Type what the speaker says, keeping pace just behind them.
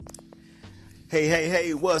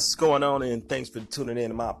Hey, what's going on? And thanks for tuning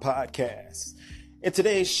in to my podcast. In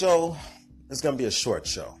today's show, it's going to be a short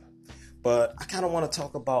show, but I kind of want to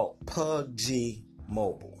talk about PUBG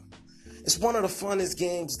Mobile. It's one of the funnest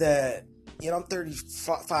games that, I'm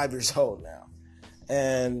 35 years old now.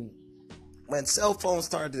 And when cell phones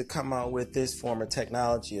started to come out with this form of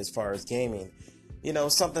technology as far as gaming,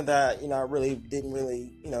 something that, I really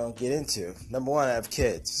didn't get into. Number one, I have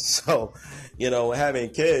kids. So,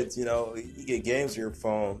 having kids, you get games on your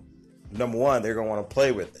phone. Number one, they're going to want to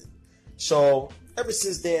play with it. So ever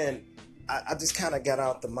since then, I just kind of got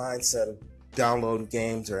out the mindset of downloading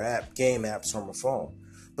games or game apps on my phone.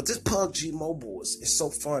 But this PUBG Mobile is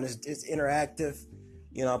so fun. It's interactive.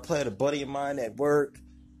 I play with a buddy of mine at work.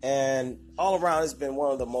 And all around, it's been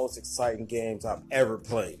one of the most exciting games I've ever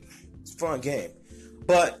played. It's a fun game.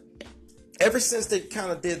 But ever since they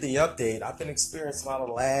kind of did the update, I've been experiencing a lot of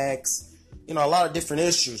lags, a lot of different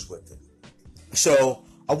issues with it. So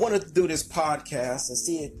I wanted to do this podcast and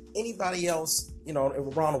see if anybody else,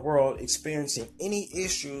 around the world experiencing any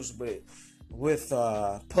issues with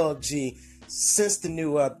PUBG since the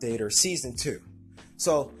new update or season 2.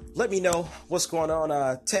 So let me know what's going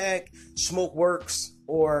on. Tag Smokeworks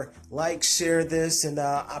or like, share this, and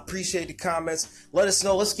I appreciate the comments. Let us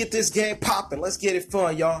know. Let's get this game popping. Let's get it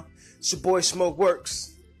fun, y'all. It's your boy Smokeworks.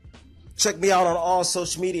 Check me out on all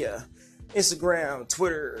social media. Instagram,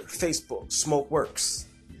 Twitter, Facebook, Smokeworks.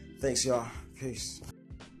 Thanks, y'all. Peace.